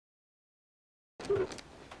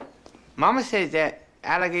Mama says that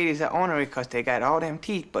alligators are ornery because they got all them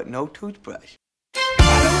teeth but no toothbrush.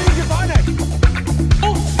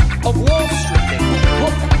 Of Wall Street.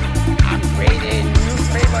 I'm creating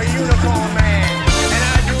newspaper uniform man, and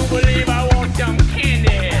I do believe I want some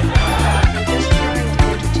candy.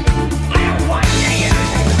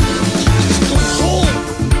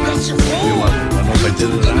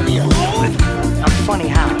 I'm funny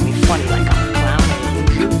how? I mean funny like I'm a clown.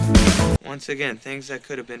 Once again, things that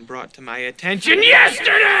could have been brought to my attention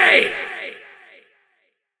yesterday!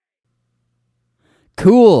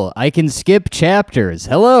 Cool, I can skip chapters.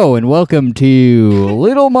 Hello, and welcome to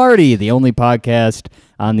Little Marty, the only podcast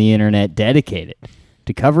on the internet dedicated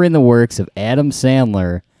to covering the works of Adam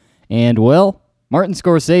Sandler and, well, Martin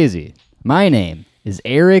Scorsese. My name is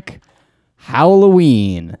Eric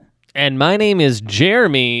Halloween. And my name is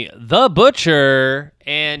Jeremy the Butcher.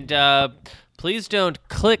 And please don't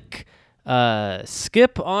click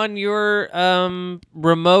skip on your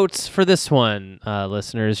remotes for this one,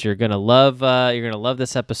 listeners. You're gonna love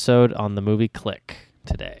this episode on the movie Click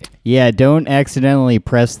today. Yeah, don't accidentally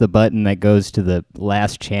press the button that goes to the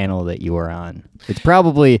last channel that you are on. It's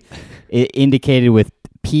probably indicated with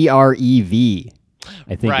PREV.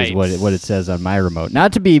 I think Right. is what it says on my remote.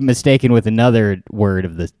 Not to be mistaken with another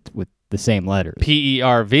word with the same letters.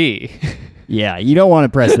 PERV. Yeah, you don't want to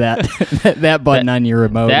press that that button on your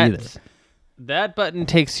remote either. That button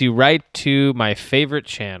takes you right to my favorite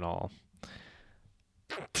channel.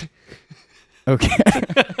 Okay.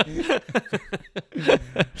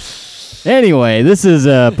 Anyway, this is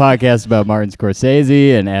a podcast about Martin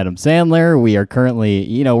Scorsese and Adam Sandler. We are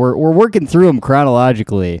currently, we're working through them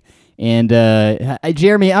chronologically. And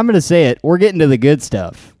Jeremy, I'm going to say it. We're getting to the good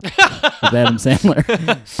stuff with Adam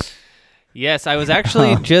Sandler. Yes, I was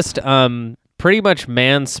actually just pretty much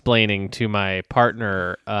mansplaining to my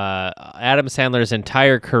partner Adam Sandler's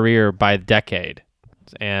entire career by decade.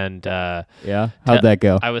 And yeah, how'd that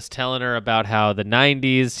go? I was telling her about how the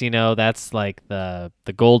 90s, that's like the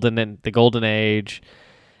golden age.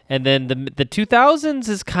 And then the 2000s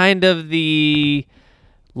is kind of the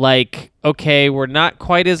like, okay, we're not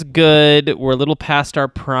quite as good. We're a little past our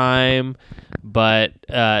prime, but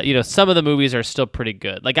some of the movies are still pretty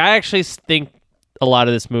good. Like, I actually think a lot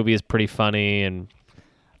of this movie is pretty funny and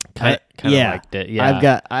kind of liked it.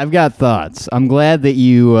 Yeah, I've got thoughts. I'm glad that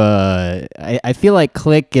you. I feel like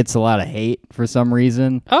Click gets a lot of hate for some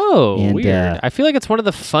reason. Oh, and, weird. I feel like it's one of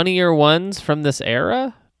the funnier ones from this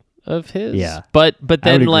era of his. Yeah, but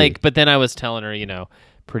then I was telling her,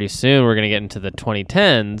 pretty soon we're gonna get into the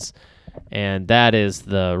 2010s, and that is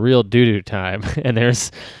the real doo-doo time. And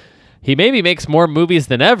he maybe makes more movies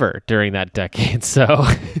than ever during that decade. So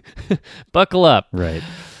buckle up. Right.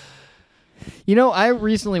 I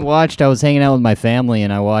recently I was hanging out with my family,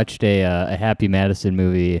 and I watched a Happy Madison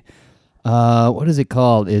movie. What is it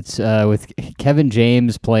called? It's with Kevin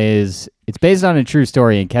James plays. It's based on a true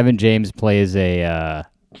story, and Kevin James plays a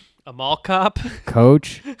mall cop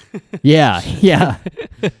coach. Yeah.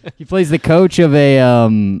 He plays the coach of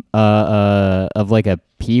of like a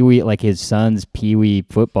peewee, like his son's peewee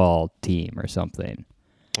football team or something.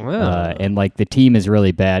 Wow. And like the team is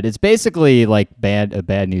really bad. It's basically like a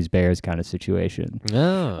Bad News Bears kind of situation.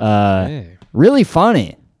 Okay. Really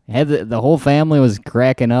funny. Had the whole family was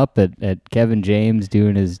cracking up at Kevin James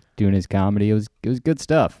doing his comedy. It was good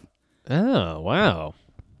stuff. Oh, wow.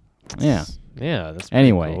 Yeah. Yeah, that's pretty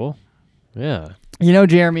anyway. Cool. Yeah.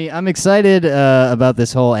 Jeremy, I'm excited about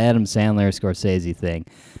this whole Adam Sandler Scorsese thing.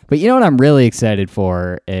 But you know what I'm really excited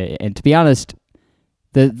for? And to be honest,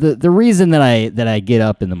 the reason that I get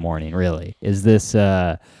up in the morning really is this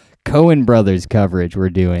Coen Brothers coverage we're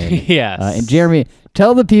doing. Yes. And Jeremy,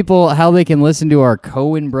 tell the people how they can listen to our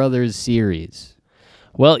Coen Brothers series.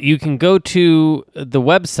 Well, you can go to the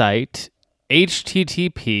website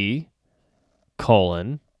http://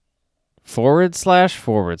 www.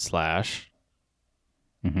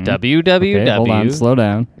 Okay, hold on, slow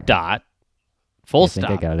down. Dot full stop. I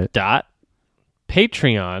think I got it. Dot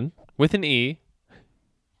Patreon with an E.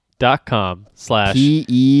 .com /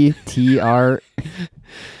 PETREEN?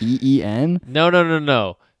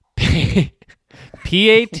 No.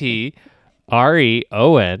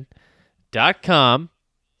 PATREON.com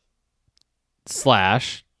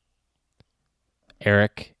 /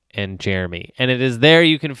 Eric and Jeremy. And it is there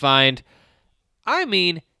you can find,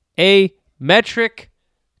 a metric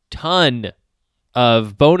ton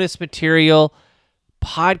of bonus material,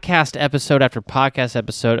 podcast episode after podcast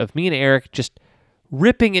episode of me and Eric just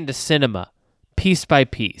ripping into cinema piece by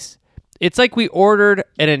piece. It's like we ordered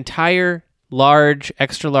an entire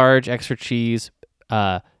extra large, extra cheese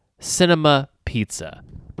cinema pizza.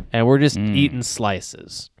 and we're just eating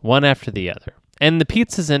slices, one after the other. And the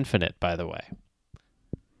pizza's infinite, by the way.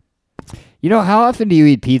 You know, how often do you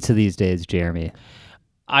eat pizza these days, Jeremy?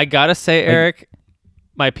 I gotta say, Eric,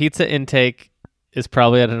 my pizza intake is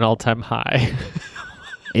probably at an all-time high.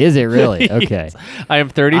 Is it really? Okay. Yes. I am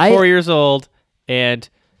 34 years old, and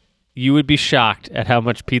you would be shocked at how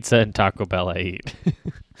much pizza and Taco Bell I eat.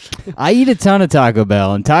 I eat a ton of Taco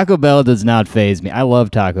Bell, and Taco Bell does not faze me. I love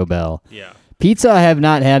Taco Bell. Yeah. Pizza I have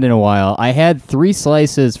not had in a while. I had 3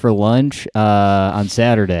 slices for lunch on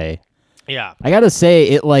Saturday. Yeah. I gotta say,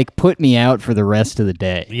 it like put me out for the rest of the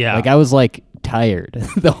day. Yeah. Like I was like tired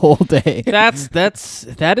the whole day.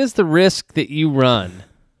 That is the risk that you run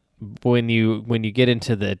when you get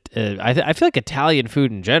into the. I feel like Italian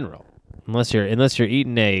food in general, unless you're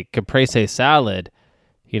eating a caprese salad,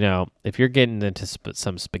 you know, if you're getting into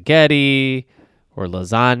some spaghetti or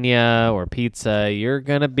lasagna or pizza, you're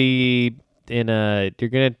gonna need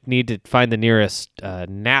to find the nearest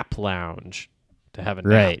nap lounge to have a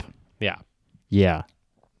nap. Right. Yeah. Yeah.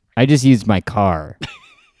 I just used my car.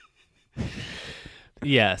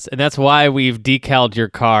 Yes, and that's why we've decaled your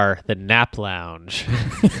car the nap lounge.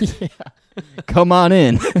 Come on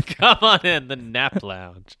in. Come on in, the nap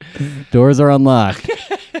lounge. Doors are unlocked.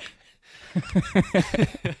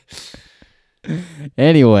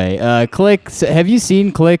 Anyway, Click. Have you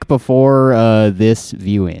seen Click before this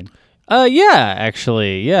viewing? Yeah,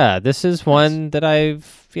 actually. Yeah, this is one that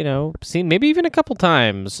I've, seen maybe even a couple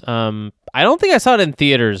times. I don't think I saw it in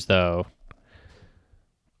theaters though.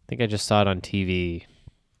 I think I just saw it on TV.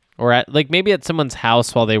 Or at maybe at someone's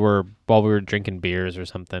house while we were drinking beers or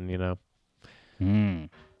something,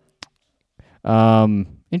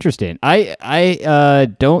 Interesting. I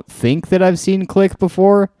don't think that I've seen Click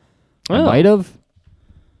before. I Oh. might have,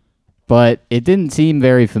 but it didn't seem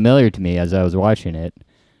very familiar to me as I was watching it.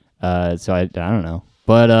 So I don't know.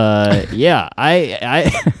 But yeah,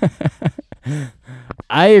 I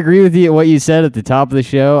I agree with you what you said at the top of the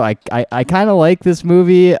show. I kind of like this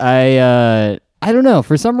movie. I don't know.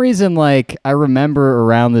 For some reason, like I remember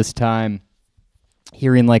around this time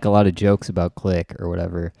hearing like a lot of jokes about Click or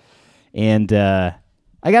whatever. And I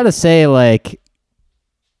gotta say, like,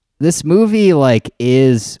 this movie like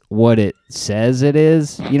is what it says it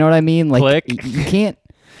is. You know what I mean? Like Click? you can't.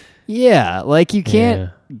 Yeah, like you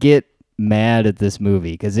can't get mad at this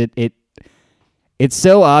movie because it's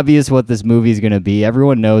so obvious what this movie is gonna be.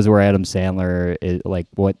 Everyone knows where Adam Sandler is, like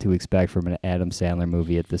what to expect from an Adam Sandler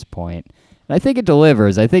movie at this point. And I think it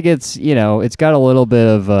delivers. I think it's it's got a little bit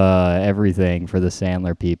of everything for the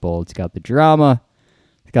Sandler people. It's got the drama.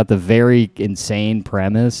 It's got the very insane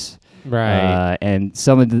premise. Right. And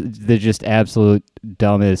some of the just absolute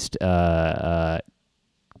dumbest,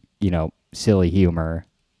 silly humor.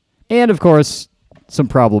 And, of course, some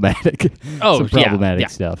problematic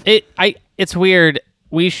stuff. It's weird.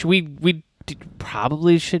 We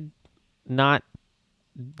probably should not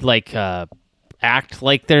act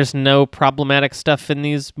like there's no problematic stuff in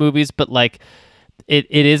these movies, but it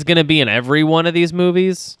is going to be in every one of these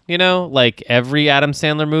movies, like every Adam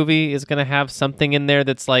Sandler movie is going to have something in there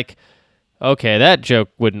that's like, okay, that joke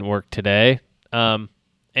wouldn't work today.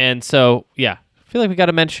 And so, yeah, I feel like we got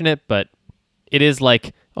to mention it, but it is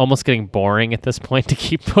like almost getting boring at this point to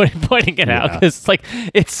keep pointing it out. Cause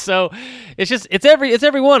it's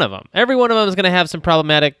every one of them. Every one of them is going to have some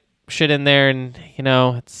problematic shit in there. And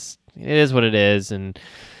it is what it is. And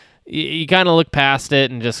you kind of look past it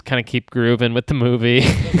and just kind of keep grooving with the movie,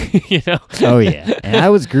 Oh yeah, and I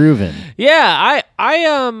was grooving. Yeah,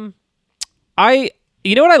 I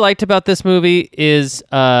you know what I liked about this movie is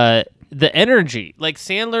the energy. Like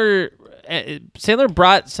Sandler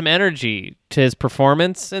brought some energy to his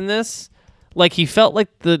performance in this. Like he felt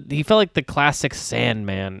like the classic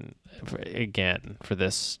Sandman again for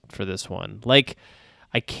this one. Like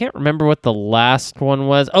I can't remember what the last one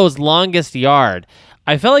was. Oh, it was Longest Yard.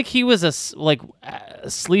 I felt like he was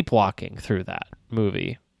sleepwalking through that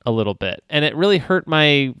movie a little bit, and it really hurt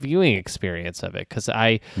my viewing experience of it because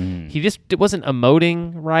it wasn't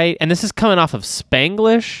emoting right. And this is coming off of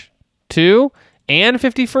Spanglish too, and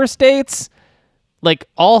 50 First Dates. Like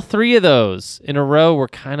all three of those in a row were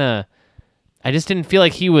kind of. I just didn't feel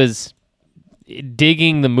like he was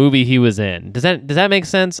digging the movie he was in. Does that make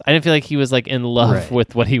sense? I didn't feel like he was like in love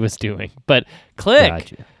with what he was doing. But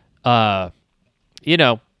Click, Gotcha.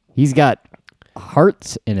 He's got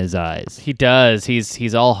hearts in his eyes. He does.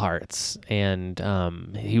 He's all hearts, and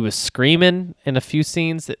he was screaming in a few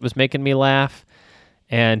scenes that was making me laugh.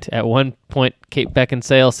 And at one point, Kate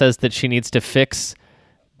Beckinsale says that she needs to fix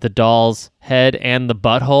the doll's head and the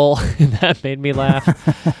butthole. That made me laugh.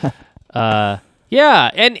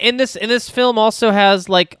 Yeah, and in this film also has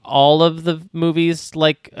like all of the movies,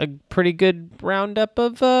 like a pretty good roundup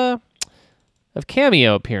of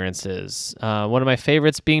cameo appearances. One of my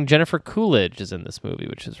favorites being Jennifer Coolidge is in this movie,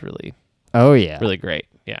 which is really Oh yeah, really great.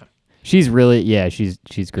 Yeah. she's great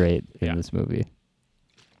in this movie.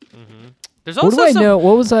 There's What also do I some know?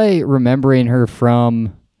 What was I remembering her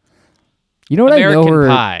from? You know what I know American her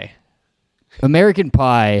Pie. American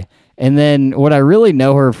Pie, and then what I really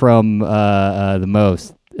know her from the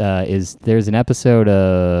most is there's an episode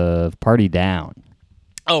of Party Down.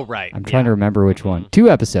 Oh right. I'm trying to remember which one. 2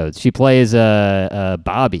 episodes. She plays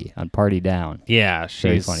Bobby on Party Down. Yeah,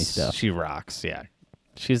 Very she's funny stuff. She rocks. Yeah,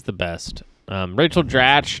 she's the best. Rachel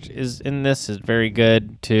Dratch is in this. Is very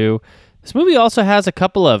good too. This movie also has a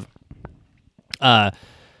couple of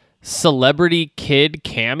celebrity kid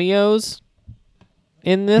cameos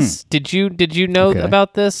in this. Did you know Okay.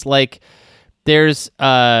 about this? Like, there's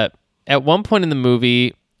at one point in the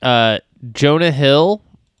movie, Jonah Hill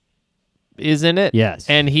is in it. Yes.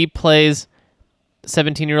 and he plays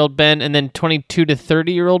 17-year-old Ben, and then 22 to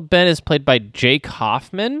 30-year-old Ben is played by Jake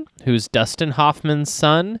Hoffman, who's Dustin Hoffman's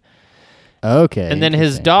son. Okay. And then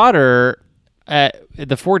his interesting. daughter,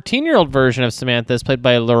 the 14-year-old version of Samantha, is played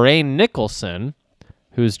by Lorraine Nicholson,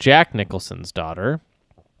 who's Jack Nicholson's daughter.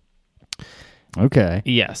 Okay.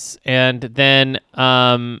 Yes. And then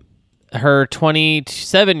her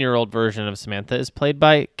 27-year-old version of Samantha is played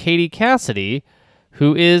by Katie Cassidy,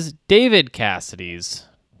 who is David Cassidy's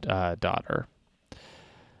daughter.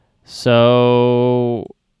 So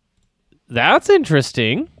that's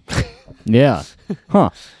interesting. Yeah.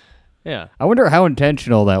 Huh. Yeah. I wonder how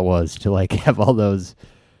intentional that was to like have all those.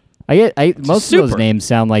 Most of those super. names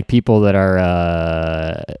sound like people that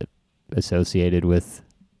are associated with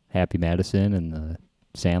Happy Madison and the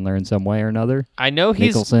Sandler in some way or another. I know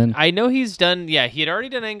Nicholson. he's done. Yeah, he had already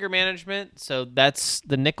done Anger Management, so that's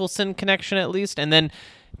the Nicholson connection at least. And then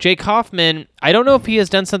Jake Hoffman. I don't know if he has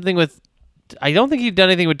done something with. I don't think he'd done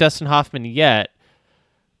anything with Dustin Hoffman yet,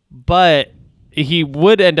 but he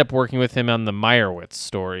would end up working with him on the Meyerowitz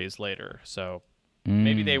stories later. So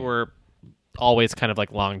maybe they were always kind of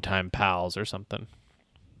like longtime pals or something.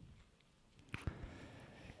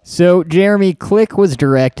 So Jeremy, Click was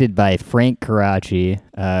directed by Frank Karachi.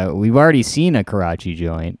 We've already seen a Karachi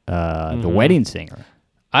joint, The Wedding Singer.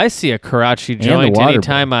 I see a Karachi The joint Water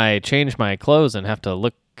anytime I change my clothes and have to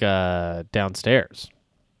look downstairs.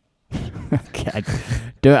 God.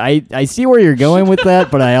 I see where you're going with that,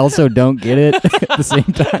 but I also don't get it at the same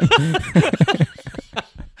time.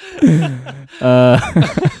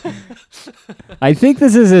 I think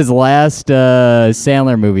this is his last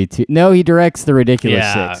Sandler movie, too. No, he directs The Ridiculous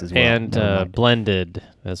Six as well. and Never mind. Blended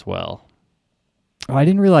as well. Oh, I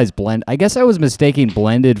didn't realize Blend. I guess I was mistaking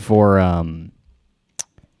Blended for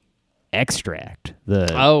Extract. The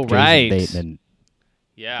Oh, Jason right. Bateman.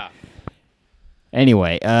 Yeah.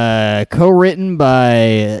 Anyway, co-written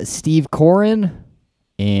by Steve Coren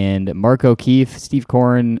and Mark O'Keefe. Steve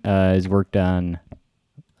Coren has worked on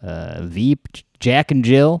Veep, Jack and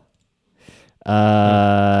Jill.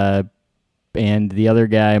 And the other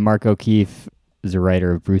guy, Mark O'Keefe, is a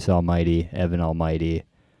writer of Bruce Almighty, Evan Almighty,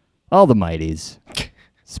 all the Mighties,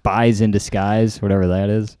 Spies in Disguise, whatever that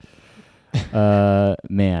is.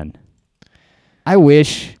 Man, I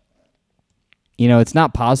wish, it's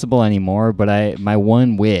not possible anymore, but my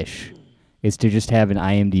one wish is to just have an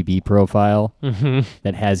IMDb profile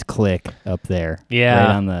that has Click up there.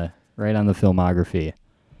 Yeah. Right on the filmography.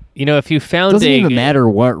 If you found Doesn't even matter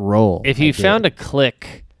what role. if you found a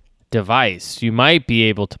Click device, you might be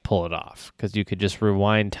able to pull it off because you could just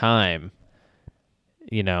rewind time.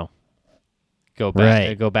 Go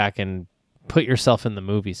back and put yourself in the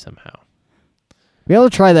movie somehow. Be able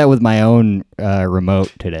to try that with my own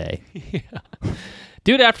remote today.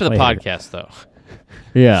 Do it after the Later. podcast, though.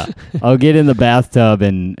 Yeah, I'll get in the bathtub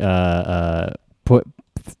and plug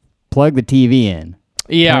the TV in.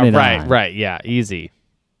 Yeah, Turn it right, on. right. Yeah, easy.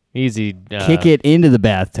 Kick it into the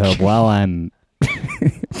bathtub while I'm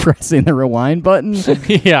pressing the rewind button.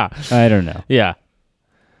 Yeah, I don't know. yeah.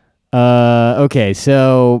 Okay,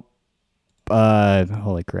 so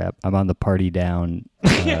holy crap, I'm on the Party Down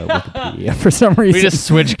Wikipedia for some reason. We just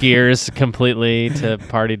switch gears completely to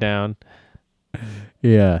Party Down.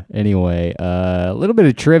 Yeah. Anyway, a little bit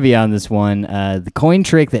of trivia on this one. The coin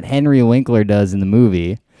trick that Henry Winkler does in the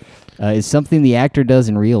movie is something the actor does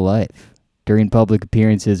in real life. During public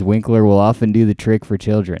appearances, Winkler will often do the trick for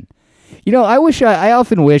children. I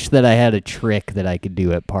often wish that I had a trick that I could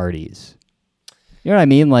do at parties. You know what I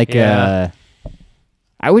mean? Like, Yeah.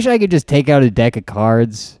 I wish I could just take out a deck of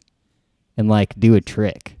cards and like do a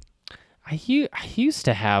trick. I used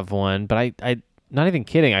to have one, but not even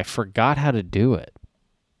kidding. I forgot how to do it.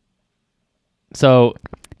 So,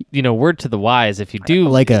 word to the wise, if you do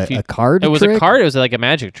Like a card it was trick? a card. It was like a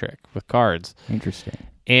magic trick with cards. Interesting.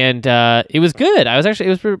 And it was good. It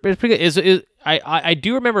was pretty good. I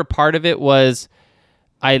do remember part of it was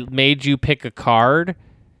I made you pick a card,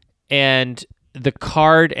 and the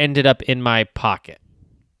card ended up in my pocket.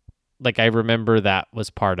 Like I remember that was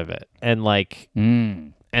part of it, and like I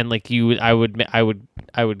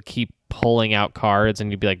would keep pulling out cards, and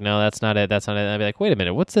you'd be like, no, that's not it, that's not it. And I'd be like, wait a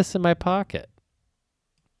minute, what's this in my pocket?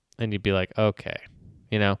 And you'd be like, okay,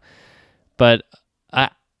 But I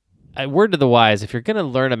word to the wise, if you're gonna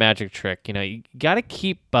learn a magic trick, you got to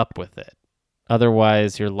keep up with it.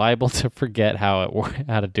 Otherwise, you're liable to forget how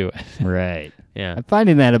to do it. Right. Yeah. I'm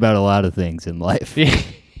finding that about a lot of things in life. Yeah.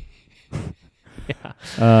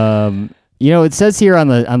 It says here on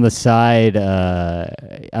the side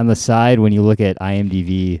when you look at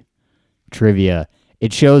IMDb trivia,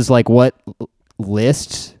 it shows like what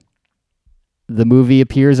list the movie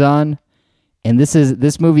appears on, and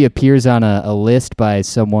this movie appears on a list by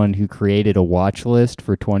someone who created a watch list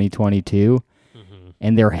for 2022,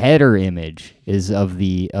 and their header image is of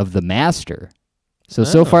the Master.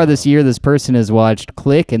 So far this year, this person has watched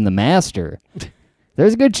Click and The Master.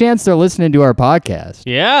 There's a good chance they're listening to our podcast.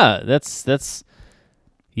 Yeah, that's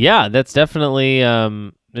definitely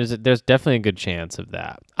there's definitely a good chance of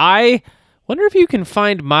that. I wonder if you can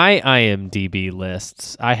find my IMDb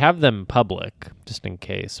lists. I have them public just in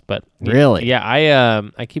case, but Really? Yeah,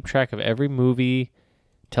 I keep track of every movie,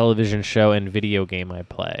 television show, and video game I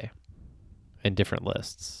play in different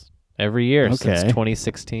lists every year since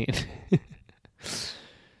 2016.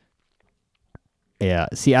 Yeah.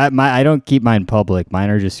 See, I don't keep mine public. Mine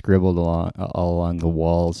are just scribbled all along the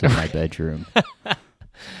walls of my bedroom.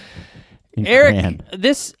 Eric, crayon.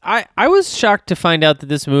 I was shocked to find out that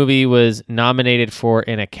this movie was nominated for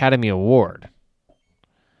an Academy Award.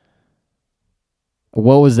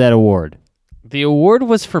 What was that award? The award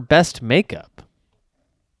was for Best Makeup.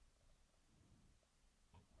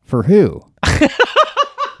 For who?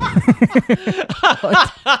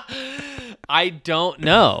 I don't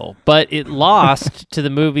know, but it lost to the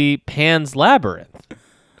movie Pan's Labyrinth,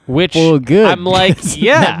 which Well, good. I'm like,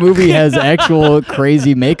 yeah. That movie has actual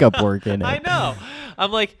crazy makeup work in it. I know.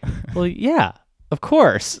 I'm like, well, yeah, of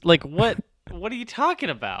course. Like, what are you talking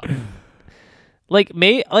about? Like, All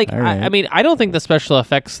right. I mean, I don't think the special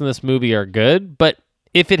effects in this movie are good, but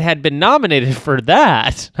if it had been nominated for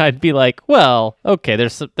that, I'd be like, well, okay,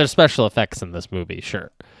 there's special effects in this movie,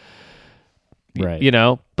 sure. Right.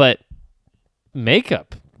 But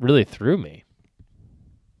makeup really threw me.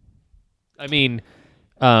 I mean,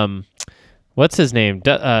 what's his name?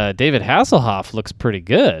 David Hasselhoff looks pretty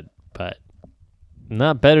good, but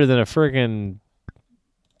not better than a friggin'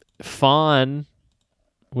 fawn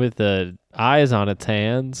with the eyes on its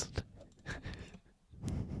hands.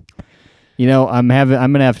 I'm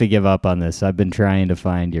gonna have to give up on this. I've been trying to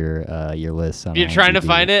find your list on You're trying to IMDb.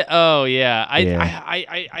 find it? Oh yeah. I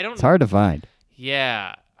don't. It's hard to find.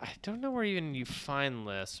 Yeah, I don't know where even you find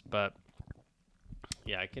lists, but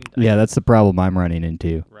yeah, I can. Yeah, that's the problem I'm running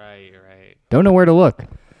into. Right. Don't know where to look.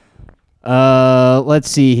 Let's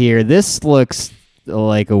see here. This looks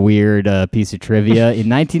like a weird piece of trivia. In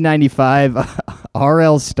 1995,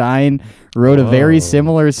 R.L. Stine wrote a very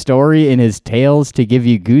similar story in his Tales to Give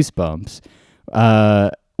You Goosebumps,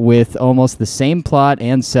 with almost the same plot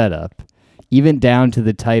and setup, even down to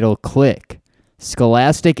the title Click.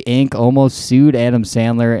 Scholastic Inc. almost sued Adam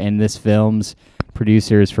Sandler and this film's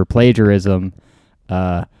producers for plagiarism.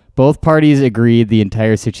 Both parties agreed the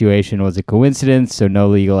entire situation was a coincidence, so no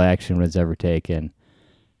legal action was ever taken.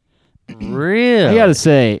 Really? I gotta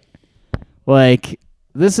say,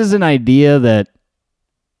 this is an idea that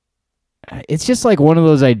it's just like one of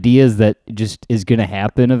those ideas that just is gonna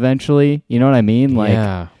happen eventually. You know what I mean?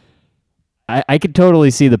 Yeah. I could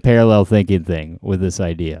totally see the parallel thinking thing with this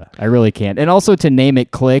idea. I really can. And also to name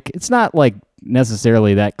it Click, it's not like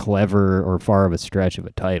necessarily that clever or far of a stretch of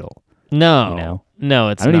a title. No. No,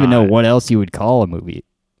 it's I don't even know not. what else you would call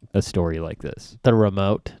a story like this. The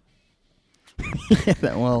Remote.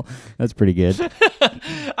 Well, that's pretty good.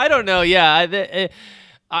 I don't know. Yeah,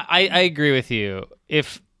 I agree with you.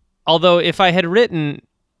 Although if I had written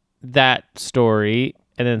that story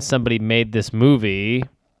and then somebody made this movie,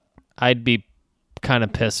 I'd be kind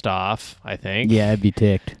of pissed off, I think. Yeah, I'd be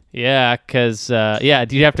ticked. Yeah, because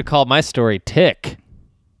you'd have to call my story Tick,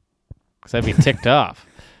 because I'd be ticked off.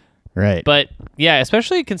 Right. But yeah,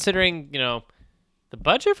 especially considering the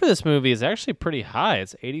budget for this movie is actually pretty high.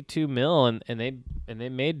 It's $82 million, and they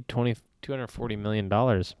made $240 million.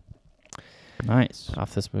 Nice.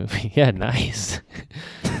 off this movie. Yeah, nice.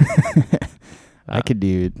 I could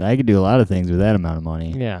do a lot of things with that amount of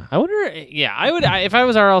money. Yeah, I wonder. Yeah, I would. If I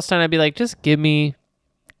was R.L. Stine, I'd be like, just give me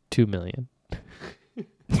 $2 million.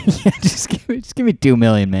 Yeah, just give me $2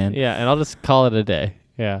 million, man. Yeah, and I'll just call it a day.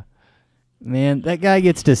 Yeah. Man, that guy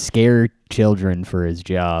gets to scare children for his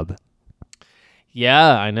job.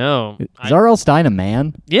 Yeah, I know. Is R.L. Stine a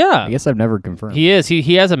man? Yeah, I guess I've never confirmed. he is.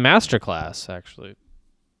 He has a master class actually.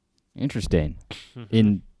 Interesting.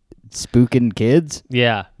 In spooking kids?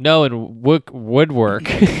 Yeah. No, in woodwork.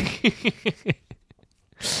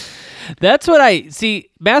 That's what I see.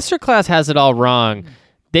 Masterclass has it all wrong.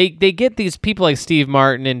 They get these people like Steve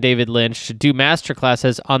Martin and David Lynch to do master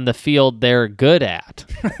classes on the field they're good at.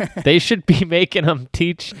 They should be making them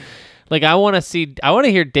teach. Like I want to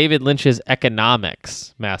hear David Lynch's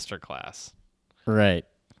economics master class. Right.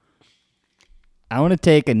 I want to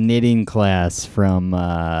take a knitting class from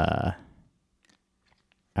I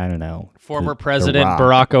don't know. Former The President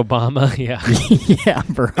Rock. Barack Obama. Yeah. Yeah,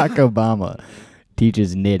 Barack Obama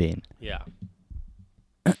teaches knitting. Yeah.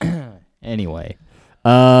 Anyway,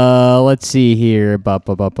 let's see here. We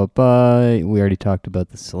already talked about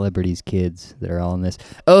the celebrities' kids that are all in this.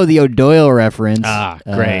 Oh, the O'Doyle reference. Ah,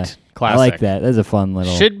 great. Classic. I like that. That's a fun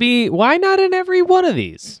little. Should be. Why not in every one of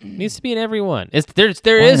these? Needs to be in every one. There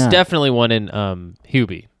Why is not? definitely one in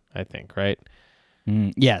Hubie, I think, right?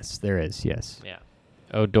 Yes, there is. Yes. Yeah.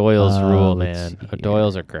 O'Doyle's rule, let's man. see here.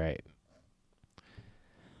 O'Doyle's are great.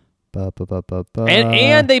 Uh,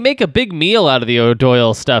 And they make a big meal out of the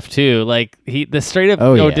O'Doyle stuff too. Like the straight up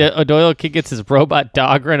Oh, yeah. O'Doyle kid gets his robot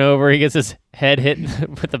dog run over. He gets his head hit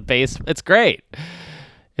with a base. It's great.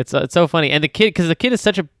 It's so funny. And the kid is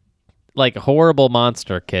such a like horrible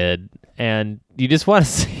monster kid, and you just want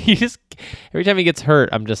to see. Every time he gets hurt,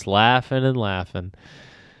 I'm just laughing and laughing.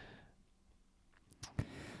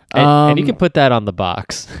 And you can put that on the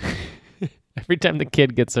box. Every time the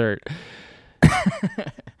kid gets hurt,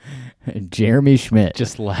 Jeremy Schmidt.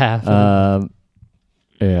 just laughing.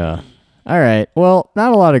 Yeah. All right. Well,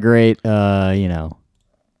 not a lot of great,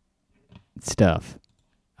 stuff.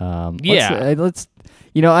 Yeah. Let's.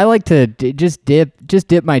 I like to just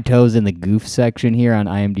dip my toes in the goof section here on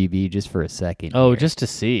IMDb just for a second. Oh, here. just to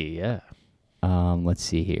see, yeah. Let's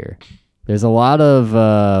see here. There's a lot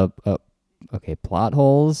of plot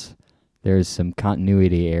holes. There's some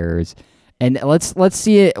continuity errors. And let's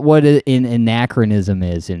see what an anachronism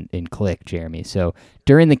is in Click, Jeremy. So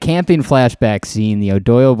during the camping flashback scene, the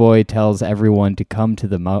O'Doyle boy tells everyone to come to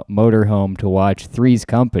the motorhome to watch Three's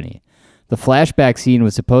Company. The flashback scene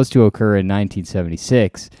was supposed to occur in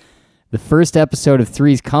 1976. The first episode of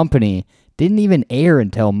Three's Company didn't even air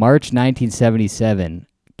until March 1977.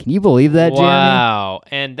 Can you believe that, Jeremy? Wow.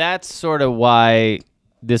 And that's sort of why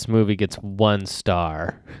this movie gets 1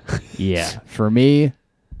 star. Yeah. For me,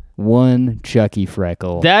 1 Chucky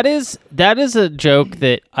Freckle. That is a joke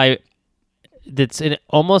that's in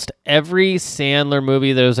almost every Sandler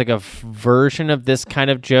movie. There's like a version of this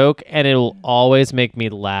kind of joke, and it'll always make me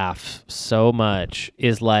laugh so much.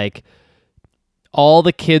 Is like all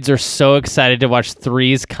the kids are so excited to watch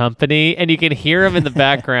Three's Company, and you can hear them in the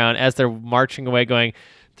background as they're marching away going,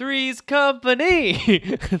 Three's Company,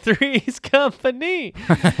 Three's Company.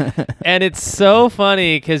 And it's so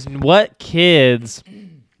funny because what kids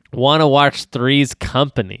want to watch Three's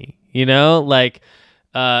Company? Like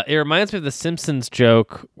it reminds me of the Simpsons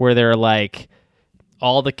joke where they're like,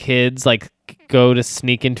 all the kids like go to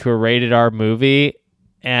sneak into a rated R movie,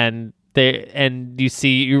 and you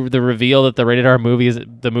see the reveal that the rated R movie is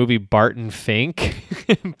the movie Barton Fink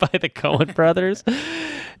by the Coen brothers.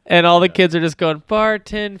 And all the kids are just going,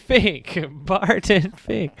 Barton Fink, Barton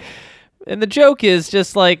Fink. And the joke is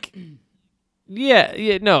just like,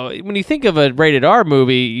 no, when you think of a rated R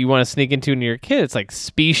movie you want to sneak into near your kid, it's like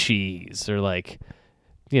Species or like,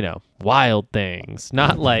 Wild Things,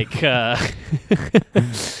 not like, Yeah.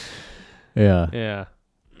 yeah.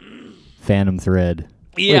 Phantom Thread.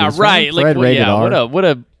 Yeah, is right. Phantom Thread rated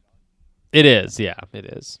R? It is. Yeah, it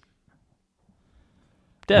is.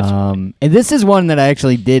 Definitely. And this is one that I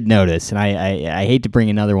actually did notice, and I hate to bring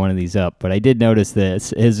another one of these up, but I did notice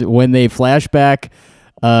this is when they flash back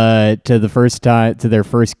to their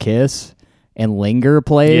first kiss, and Linger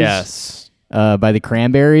plays. Yes. By the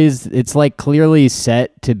Cranberries, it's like clearly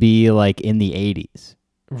set to be like in the 80s.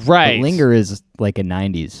 Right. But Linger is like a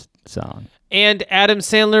 90s song. And Adam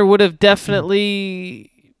Sandler would have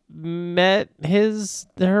definitely met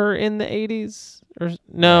her in the 80s. Or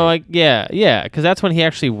no, yeah, because that's when he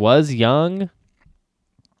actually was young.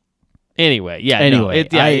 Anyway,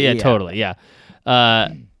 totally, yeah.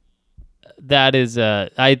 That is,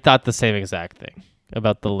 I thought the same exact thing.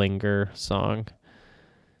 about the Linger song.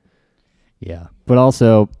 Yeah, but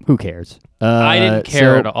also, who cares? I didn't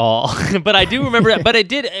care so- at all, but I do remember that. But I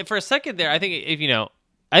did for a second there. I think if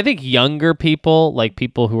I think younger people, like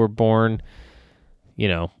people who were born,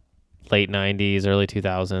 late 90s, early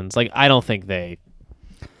 2000s, like I don't think they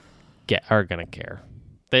are gonna care.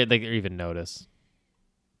 They even notice.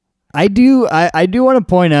 I do want to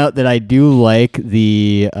point out that I do like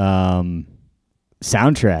the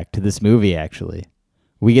soundtrack to this movie. Actually,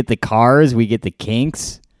 we get the Cars, we get the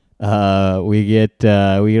Kinks, we get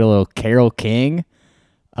a little Carole King.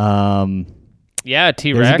 Yeah, T-Rex.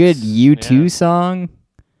 There's a good U2 Yeah. song.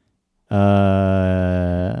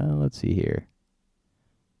 Let's see here.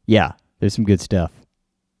 Yeah, there's some good stuff.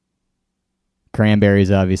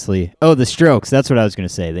 Cranberries, obviously. Oh, the Strokes. That's what I was going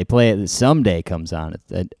to say. They play it. Someday comes on.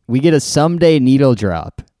 We get a Someday needle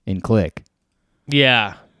drop in Click.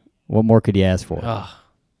 Yeah. What more could you ask for? Oh,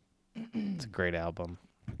 it's a great album.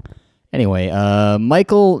 Anyway,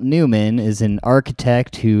 Michael Newman is an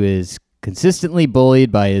architect who is consistently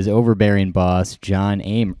bullied by his overbearing boss, John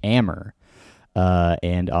Ammer,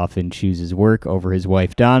 and often chooses work over his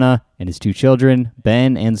wife, Donna, and his two children,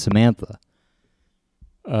 Ben and Samantha.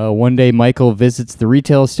 One day, Michael visits the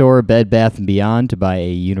retail store, Bed Bath & Beyond, to buy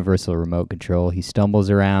a universal remote control. He stumbles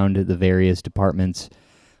around the various departments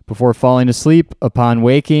before falling asleep. Upon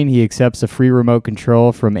waking, he accepts a free remote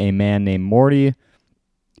control from a man named Morty,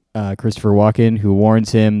 Christopher Walken, who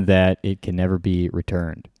warns him that it can never be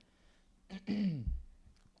returned.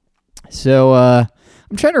 So, I'm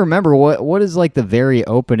trying to remember what is like the very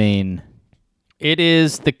opening. It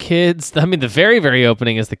is the kids. I mean, the very, very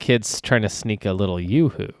opening is the kids trying to sneak a little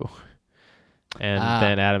yoo-hoo. And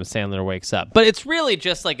then Adam Sandler wakes up. But it's really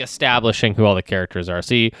just like establishing who all the characters are.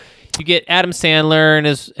 So you get Adam Sandler and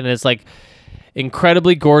his like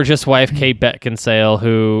incredibly gorgeous wife, Kate Beckinsale,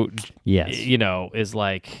 who, Yes. is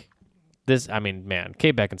like this. I mean, man,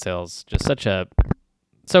 Kate Beckinsale is just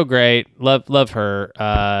so great. Love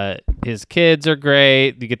her. His kids are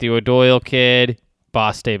great. You get the O'Doyle kid,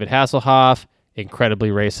 boss David Hasselhoff.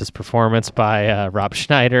 Incredibly racist performance by Rob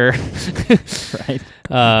Schneider. Right.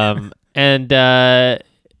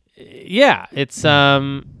 Yeah, it's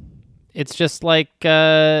just like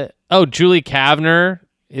Julie Kavner.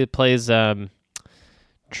 It plays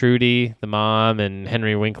Trudy, the mom, and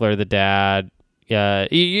Henry Winkler, the dad. Yeah,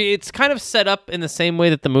 it's kind of set up in the same way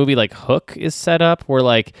that the movie like Hook is set up, where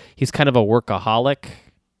like he's kind of a workaholic,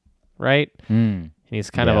 right? And he's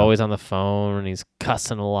kind of always on the phone, and he's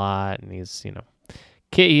cussing a lot, and he's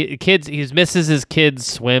kids. He misses his kids'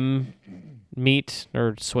 swim meet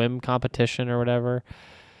or swim competition or whatever.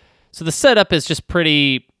 So the setup is just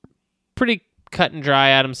pretty cut and dry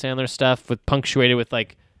Adam Sandler stuff, with punctuated with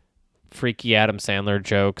like freaky Adam Sandler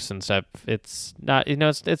jokes and stuff. It's not,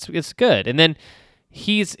 it's good. And then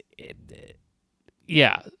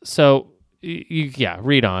So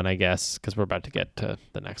read on, I guess, because we're about to get to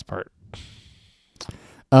the next part.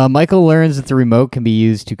 Michael learns that the remote can be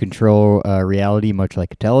used to control reality, much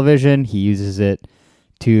like a television. He uses it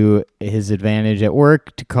to his advantage at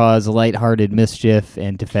work to cause lighthearted mischief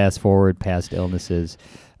and to fast forward past illnesses.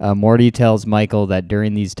 Morty tells Michael that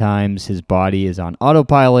during these times, his body is on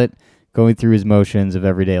autopilot, going through his motions of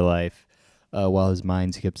everyday life, while his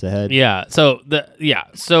mind skips ahead. Yeah. So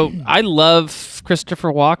I love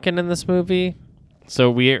Christopher Walken in this movie. So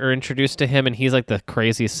we are introduced to him, and he's like the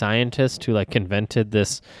crazy scientist who like invented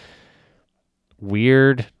this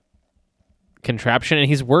weird contraption, and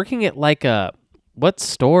he's working at like what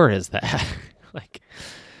store is that? Like,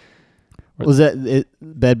 Was that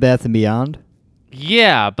Bed Bath & Beyond?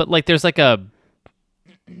 yeah, but like there's like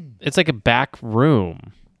it's like a back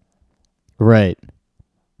room. Right.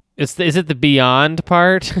 Is it the Beyond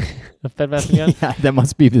part of Bed Bath & Beyond? Yeah, that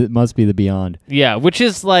must be the Beyond. Yeah, which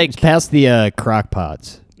is like It's past the crock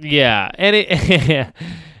pots. yeah, and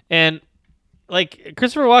and like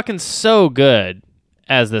Christopher Walken's so good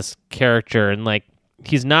as this character, and like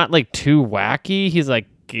he's not like too wacky. He's like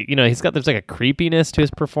there's like a creepiness to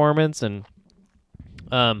his performance, and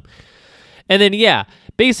then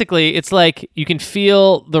basically it's like you can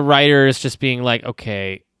feel the writers just being like,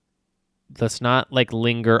 okay, let's not like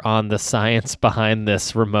linger on the science behind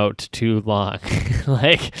this remote too long,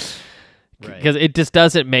 like, because it just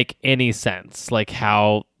doesn't make any sense, like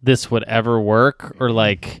how this would ever work, or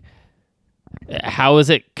like how is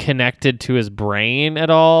it connected to his brain at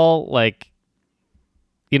all, like,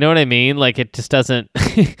 you know what I mean? Like it just doesn't.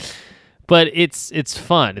 But it's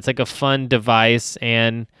fun. It's like a fun device,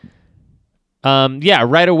 and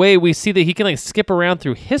right away we see that he can like skip around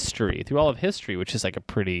through all of history, which is like a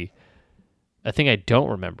thing I don't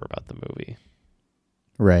remember about the movie.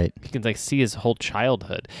 Right. He can like see his whole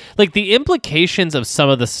childhood. Like the implications of some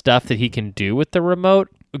of the stuff that he can do with the remote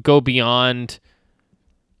go beyond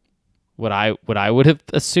what I would have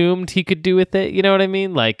assumed he could do with it. You know what I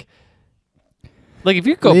mean? Like if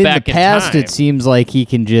you go in back the in past, time, it seems like he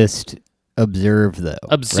can just observe, though.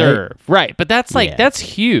 observe, right? But that's like Yeah. that's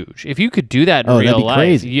huge. If you could do that in Oh, that'd real be life,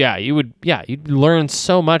 crazy. yeah, you would. Yeah, you'd learn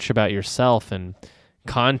so much about yourself and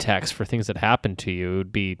context for things that happen to you. It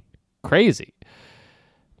would be crazy.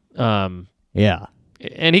 Yeah.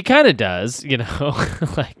 And he kind of does, you know,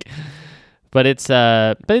 like, but it's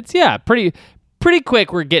yeah, pretty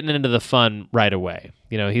quick. We're getting into the fun right away.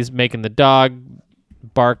 You know, he's making the dog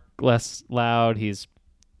bark less loud. He's,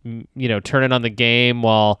 you know, turning on the game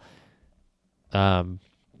while,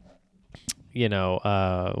 you know,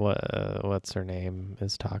 what's her name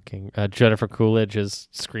is talking. Jennifer Coolidge is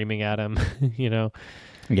screaming at him. You know,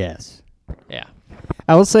 Yes. yeah.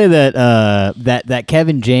 I will say that that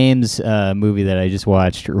Kevin James movie that I just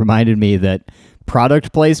watched reminded me that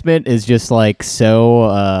product placement is just like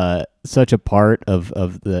so such a part of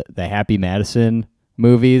the Happy Madison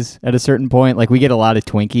movies at a certain point. Like we get a lot of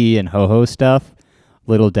Twinkie and Ho-Ho stuff,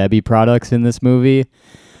 Little Debbie products in this movie.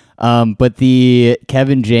 But the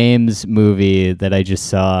Kevin James movie that I just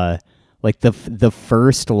saw, like the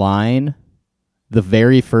first line, the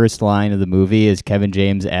very first line of the movie is Kevin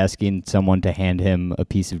James asking someone to hand him a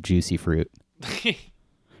piece of juicy fruit.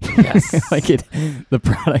 Yes. Like the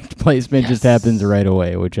product placement just happens right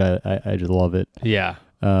away, which I just love it. Yeah.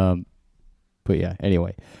 But yeah,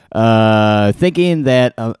 anyway, thinking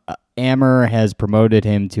that Amber has promoted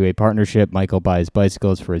him to a partnership, Michael buys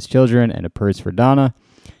bicycles for his children and a purse for Donna.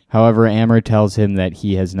 However, Amber tells him that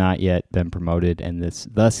he has not yet been promoted and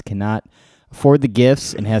thus cannot afford the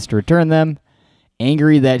gifts and has to return them.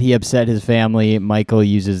 Angry that he upset his family, Michael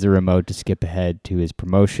uses the remote to skip ahead to his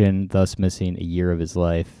promotion, thus missing a year of his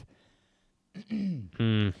life.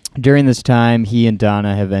 During this time, he and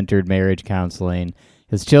Donna have entered marriage counseling.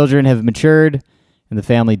 His children have matured, and the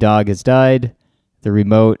family dog has died. The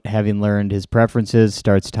remote, having learned his preferences,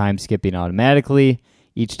 starts time skipping automatically.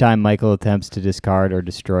 Each time Michael attempts to discard or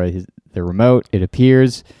destroy the remote, it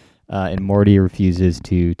appears, and Morty refuses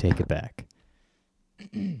to take it back.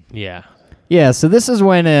 Yeah. Yeah, so this is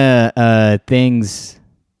when things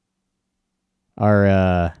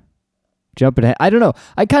are jumping ahead. I don't know.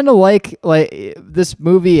 I kind of like this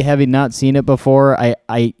movie, having not seen it before.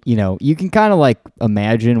 I you know, you can kind of like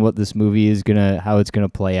imagine what this movie is how it's gonna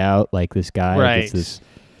play out. Like this guy gets this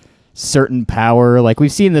certain power. Like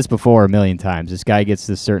we've seen this before a million times. This guy gets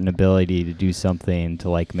this certain ability to do something to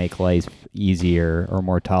like make life easier or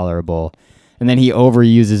more tolerable. And then he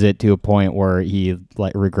overuses it to a point where he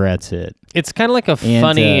like regrets it. It's kind of like a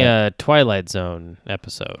funny Twilight Zone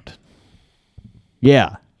episode.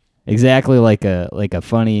 Yeah, exactly like a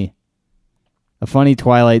funny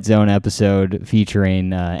Twilight Zone episode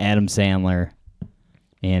featuring Adam Sandler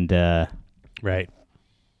and Right.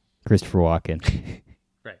 Christopher Walken.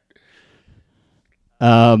 Right.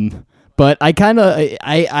 But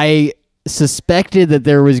I suspected that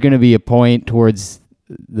there was going to be a point towards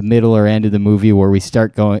the middle or end of the movie where we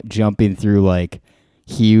start jumping through like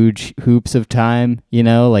huge hoops of time, you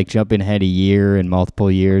know, like jumping ahead a year and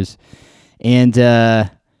multiple years. And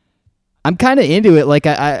I'm kind of into it. Like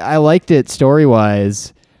I liked it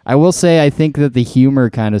story-wise. I will say I think that the humor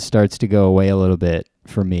kind of starts to go away a little bit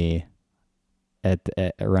for me at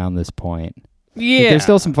around this point. Yeah. Like, there's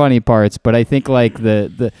still some funny parts, but I think like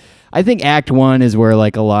I think Act 1 is where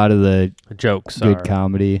like a lot of the jokes good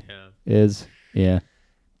comedy is. Yeah.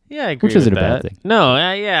 Yeah, I agree Which isn't with a bad that. thing. No,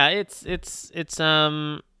 yeah, it's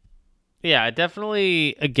yeah,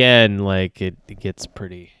 definitely. Again, like it gets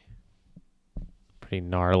pretty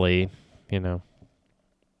gnarly, you know.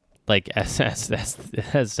 Like as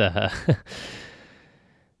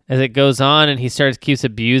it goes on, and he keeps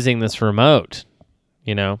abusing this remote.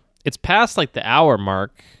 You know, it's past like the hour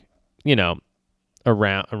mark. You know,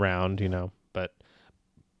 around. You know, but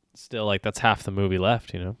still, like that's half the movie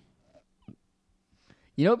left. You know.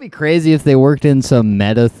 You know, it'd be crazy if they worked in some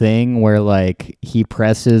meta thing where like he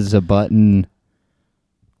presses a button,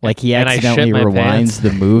 like he And I accidentally shit my rewinds pants.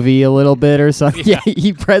 the movie a little bit or something. Yeah,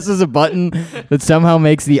 he presses a button that somehow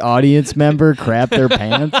makes the audience member crap their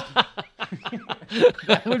pants.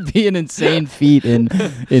 That would be an insane feat in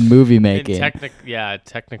movie making.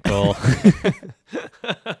 Technical.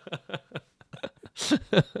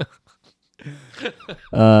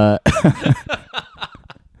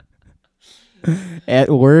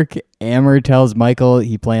 At work, Amber tells Michael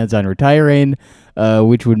he plans on retiring,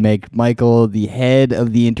 which would make Michael the head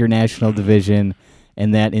of the international division,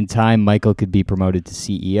 and that in time Michael could be promoted to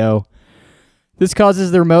CEO. This causes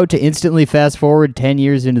the remote to instantly fast forward 10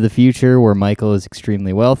 years into the future where Michael is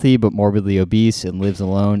extremely wealthy but morbidly obese and lives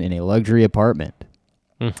alone in a luxury apartment.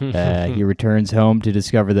 He returns home to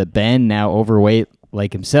discover that Ben, now overweight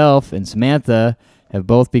like himself, and Samantha have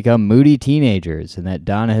both become moody teenagers, and that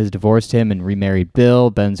Donna has divorced him and remarried Bill,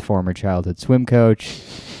 Ben's former childhood swim coach.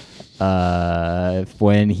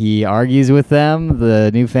 When he argues with them, the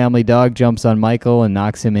new family dog jumps on Michael and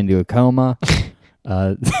knocks him into a coma.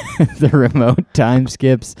 The remote time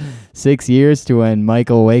skips 6 years to when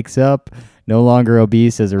Michael wakes up, no longer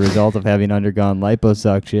obese as a result of having undergone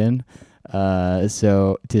liposuction.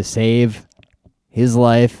 So to save his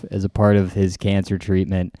life as a part of his cancer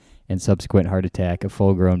treatment and subsequent heart attack, a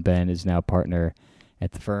full-grown Ben is now partner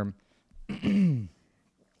at the firm.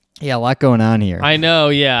 Yeah, a lot going on here. I know.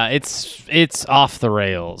 Yeah, it's off the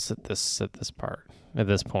rails at this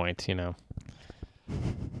point. You know.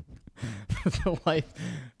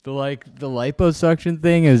 the liposuction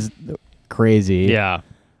thing is crazy. Yeah.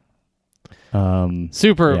 Yeah,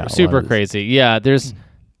 Super crazy. Yeah, there's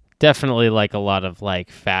definitely like a lot of like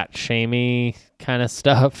fat shamey kind of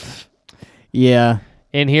stuff. Yeah.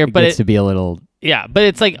 In here, It but gets to be a little. yeah, but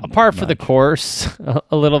it's like a par for the course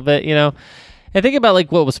a little bit, you know. And think about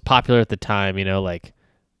like what was popular at the time, you know, like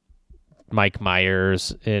Mike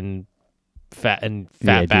Myers in Fat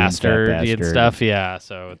Bastard and stuff. Yeah,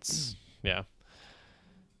 so it's yeah.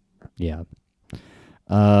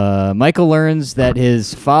 Michael learns that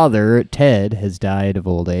his father, Ted, has died of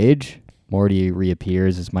old age. Morty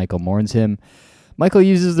reappears as Michael mourns him. Michael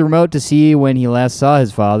uses the remote to see when he last saw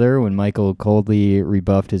his father, when Michael coldly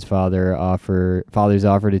rebuffed his father's offer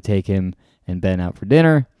to take him and Ben out for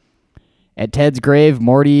dinner. At Ted's grave,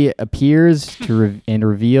 Morty appears and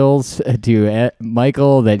reveals to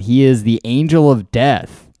Michael that he is the angel of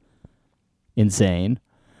death. Insane.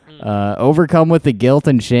 Overcome with the guilt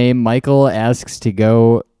and shame, Michael asks to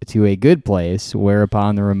go to a good place,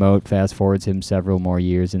 whereupon the remote fast forwards him several more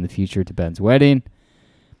years in the future to Ben's wedding.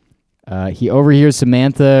 He overhears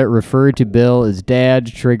Samantha refer to Bill as dad,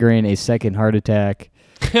 triggering a second heart attack.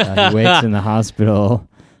 He wakes in the hospital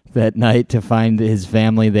that night to find his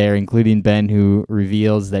family there, including Ben, who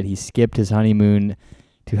reveals that he skipped his honeymoon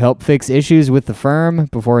to help fix issues with the firm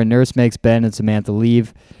before a nurse makes Ben and Samantha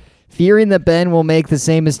leave. Fearing that Ben will make the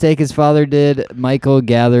same mistake his father did, Michael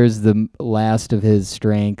gathers the last of his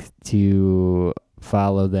strength to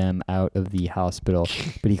follow them out of the hospital,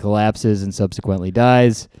 but he collapses and subsequently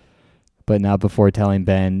dies, but not before telling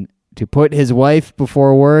Ben to put his wife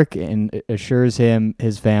before work and assures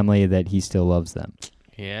his family that he still loves them.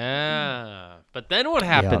 Yeah. But then what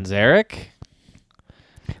happens, Eric?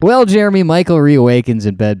 Well, Jeremy, Michael reawakens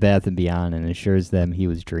in Bed Bath & Beyond and assures them he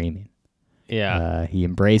was dreaming. Yeah. He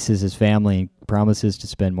embraces his family and promises to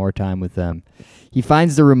spend more time with them. He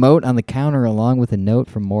finds the remote on the counter along with a note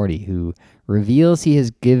from Morty, who reveals he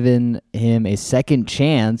has given him a second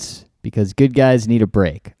chance because good guys need a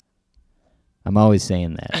break. I'm always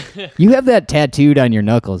saying that. You have that tattooed on your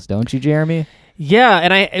knuckles, don't you, Jeremy? Yeah,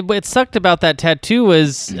 and what sucked about that tattoo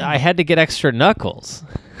was I had to get extra knuckles.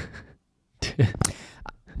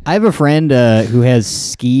 I have a friend who has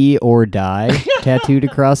ski or die tattooed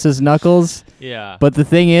across his knuckles. Yeah. But the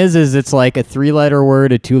thing is it's like a 3-letter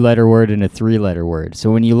word, a 2-letter word, and a 3-letter word.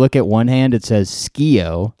 So when you look at one hand, it says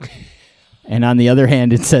skio, and on the other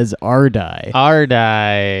hand, it says Ardai.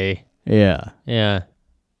 Ardai. Yeah. Yeah.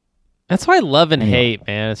 That's why love and hate,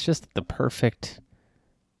 man. It's just the perfect...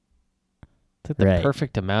 It's like the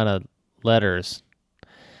perfect amount of letters.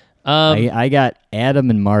 I got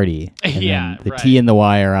Adam and Marty. And yeah, then the T and the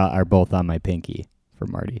Y are both on my pinky for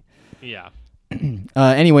Marty. Yeah.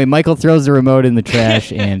 Anyway, Michael throws the remote in the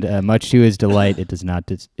trash, and much to his delight, it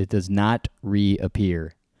does not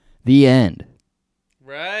reappear. The end.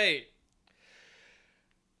 Right.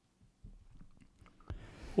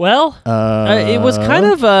 Well, it was kind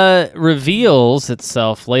of reveals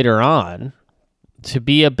itself later on to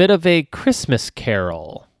be a bit of a Christmas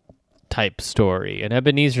Carol type story, an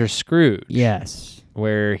Ebenezer Scrooge. Yes.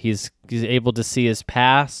 Where he's able to see his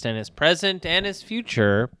past and his present and his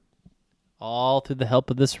future all through the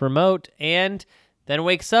help of this remote, and then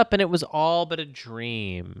wakes up and it was all but a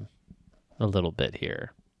dream a little bit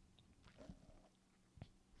here.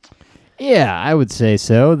 Yeah, I would say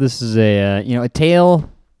so. This is a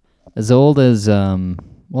tale as old as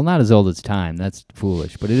well, not as old as time. That's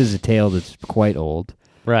foolish, but it is a tale that's quite old.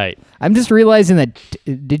 Right. I'm just realizing that.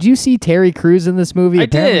 Did you see Terry Crews in this movie? I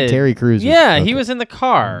Apparently did. Terry Crews. He was in the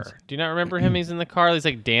car. Do you not remember him? He's in the car. He's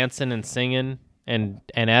like dancing and singing, and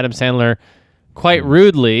Adam Sandler, quite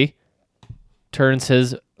rudely, turns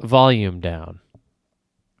his volume down.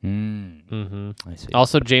 I see.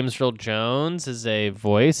 Also, James Earl Jones is a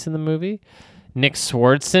voice in the movie. Nick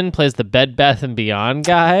Swartzen plays the Bed Bath and Beyond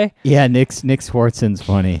guy. Yeah, Nick Swartzen's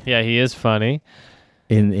funny Yeah, he is funny.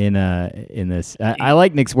 in this. I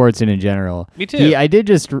like Nick Swartzen in general. Me too. I did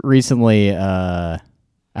just recently. I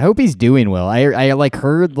hope he's doing well. I like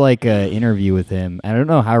heard like a interview with him. I don't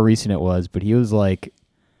know how recent it was, but he was like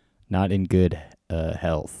not in good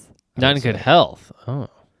health. I Not would in good say. health. Oh.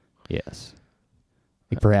 Yes.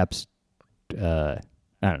 Like perhaps. I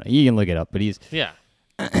don't know. You can look it up, but he's. Yeah.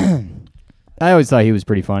 I always thought he was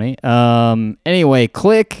pretty funny. Anyway,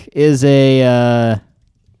 Click is a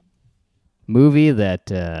movie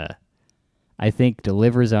that I think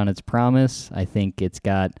delivers on its promise. I think it's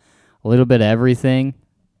got a little bit of everything,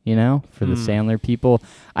 for the Sandler people.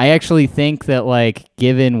 I actually think that, like,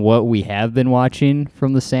 given what we have been watching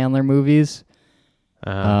from the Sandler movies,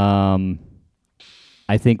 I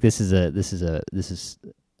think this is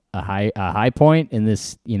a high point in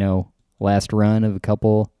this, last run of a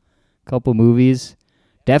couple movies.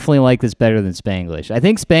 Definitely like this better than Spanglish. I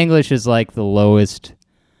think Spanglish is like the lowest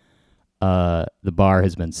the bar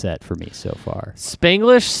has been set for me so far.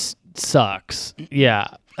 Spanglish sucks. Yeah.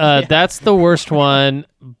 That's the worst one,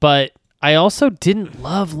 but I also didn't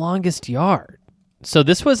love Longest Yard. So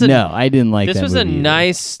this was No, I didn't like this that was a movie either.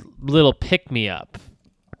 nice little pick me up.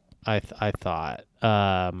 I thought.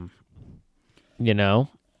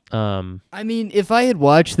 I mean, if I had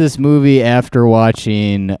watched this movie after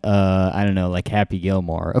watching, I don't know, like Happy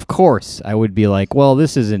Gilmore, of course I would be like, well,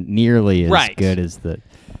 this isn't nearly as Right. good as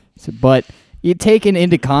but you taken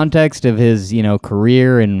into context of his,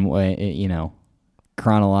 career and,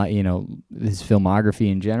 his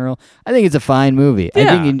filmography in general, I think it's a fine movie.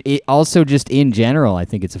 Yeah. I think it also just in general, I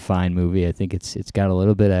think it's a fine movie. I think it's got a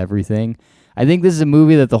little bit of everything. I think this is a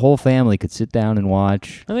movie that the whole family could sit down and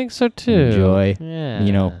watch. I think so too. Enjoy.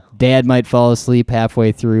 Yeah. Dad might fall asleep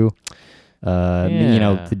halfway through.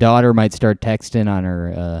 Yeah. The daughter might start texting on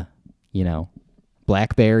her,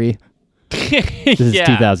 BlackBerry. This is Yeah.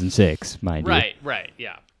 2006, mind you. Right,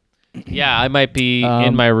 yeah. Yeah, I might be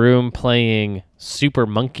in my room playing Super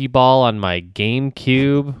Monkey Ball on my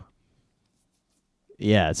GameCube.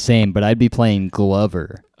 Yeah, same, but I'd be playing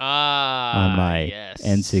Glover On my yes.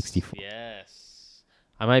 N64. Yes.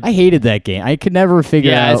 I might I hated that game. I could never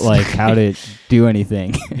figure Yeah, out it's- like how to do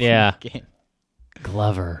anything. Yeah. Game.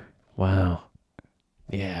 Glover. Wow.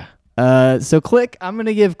 Yeah. So Click, I'm going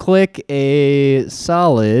to give Click a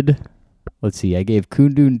solid, let's see, I gave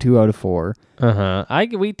Kundun 2 out of 4. Uh-huh.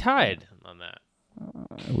 We tied on that.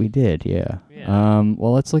 We did, yeah. Yeah.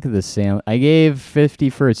 Well, let's look at this. I gave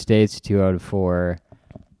 50 First Dates 2 out of 4.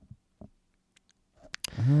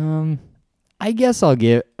 I guess I'll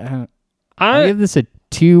give this a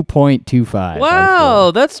 2.25.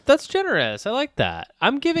 Wow, that's generous. I like that.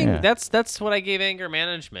 I'm giving Yeah. that's what I gave Anger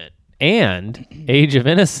Management and Age of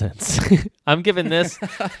Innocence. I'm giving this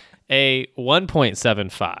a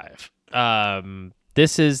 1.75.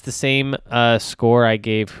 This is the same score I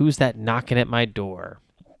gave Who's That Knocking at My Door?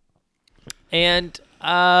 And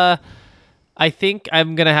I think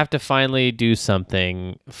I'm going to have to finally do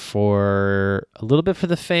something for a little bit for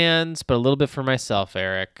the fans, but a little bit for myself,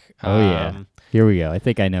 Eric. Oh, yeah. Here we go. I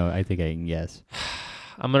think I know. I think I can guess.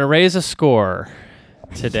 I'm going to raise a score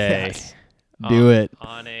today. Yes. Do it.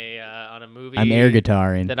 On a movie I'm air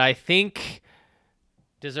guitaring. that I think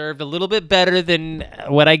deserved a little bit better than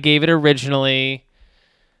what I gave it originally.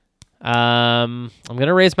 I'm going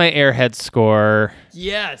to raise my Airhead score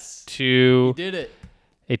Yes. to Did it.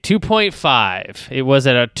 a 2.5. It was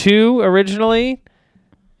at a 2 originally,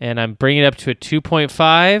 and I'm bringing it up to a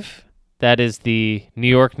 2.5. That is the New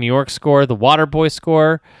York score, the Waterboy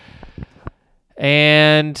score.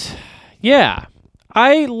 And yeah,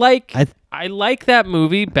 I like that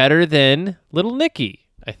movie better than Little Nicky,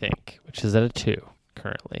 I think, which is at a 2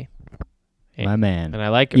 currently. My man. And I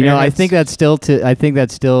like I Airheads think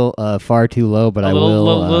that's still far too low, but a I little,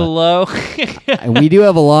 will little low. we do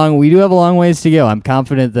have a long ways to go. I'm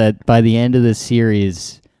confident that by the end of this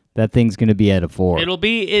series, that thing's going to be at a 4.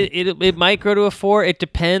 It might grow to a 4. It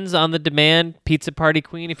depends on the demand. Pizza Party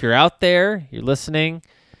Queen, if you're out there, you're listening,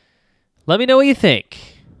 let me know what you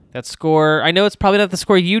think. That score, I know it's probably not the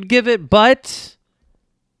score you'd give it, but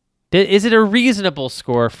is it a reasonable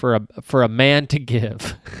score for a man to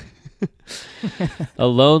give? A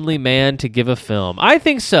lonely man to give a film. I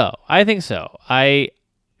think so.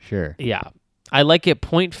 Sure. Yeah. I like it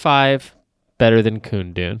 0.5 better than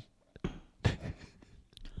Kundun.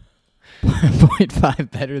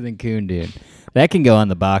 0.5 better than Kundun. That can go on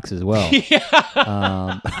the box as well.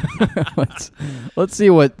 let's see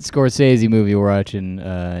what Scorsese movie we're watching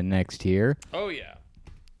next here. Oh, yeah.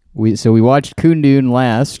 we watched Kundun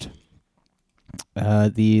last.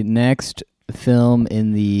 The next film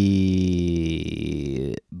in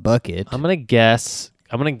the bucket. I'm gonna guess.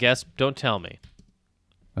 Don't tell me.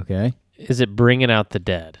 Okay. Is it Bringing Out the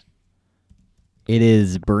Dead? It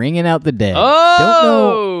is Bringing Out the Dead.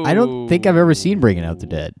 Oh! I don't think I've ever seen Bringing Out the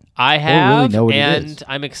Dead. I really have, know what it and is.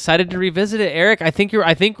 I'm excited to revisit it. Eric, I think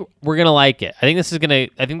we're gonna like it. I think this is gonna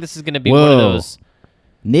be one of Whoa. those.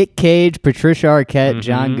 Nick Cage, Patricia Arquette,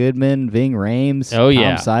 John Goodman, Ving Rhames, Oh,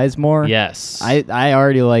 yeah. Tom Sizemore. Yes. I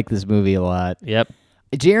already like this movie a lot. Yep.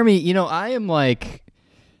 Jeremy, I am like,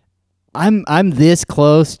 I'm this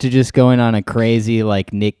close to just going on a crazy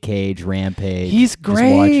like Nick Cage rampage. He's Just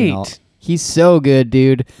watching great. he's so good,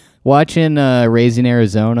 dude. Watching Raising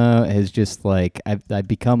Arizona has just like I've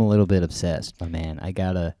become a little bit obsessed, my man. I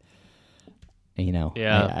gotta,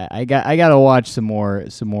 Yeah. I gotta watch some more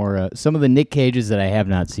some of the Nick Cages that I have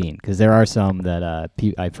not seen, because there are some that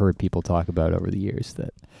I've heard people talk about over the years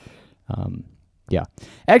that. Yeah.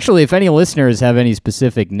 Actually, if any listeners have any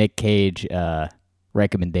specific Nick Cage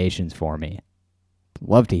recommendations for me,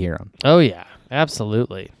 love to hear them. Oh yeah,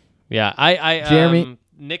 absolutely. Yeah, I Jeremy?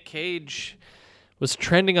 Nick Cage was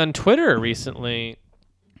trending on Twitter recently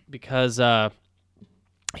because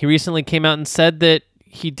he recently came out and said that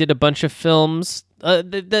he did a bunch of films. I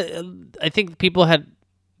think people had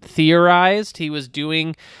theorized he was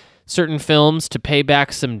doing certain films to pay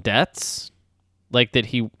back some debts. Like that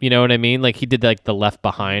he, you know what I mean? Like he did like the Left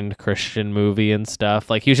Behind Christian movie and stuff.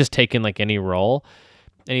 Like he was just taking like any role.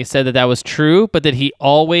 And he said that was true, but that he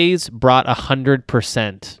always brought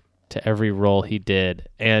 100% to every role he did.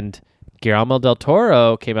 And Guillermo del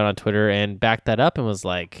Toro came out on Twitter and backed that up and was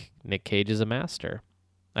like, Nick Cage is a master.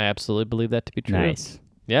 I absolutely believe that to be true. Nice.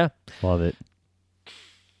 Yeah. Love it.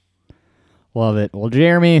 Love it. Well,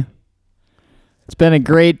 Jeremy, it's been a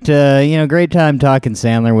great time talking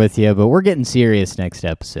Sandler with you, but we're getting serious next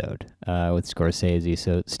episode with Scorsese.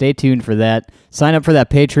 So stay tuned for that. Sign up for that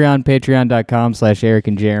Patreon, patreon.com/Eric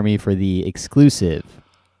and Jeremy for the exclusive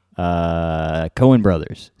Coen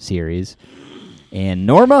Brothers series. And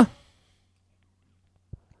Norma,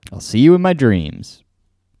 I'll see you in my dreams.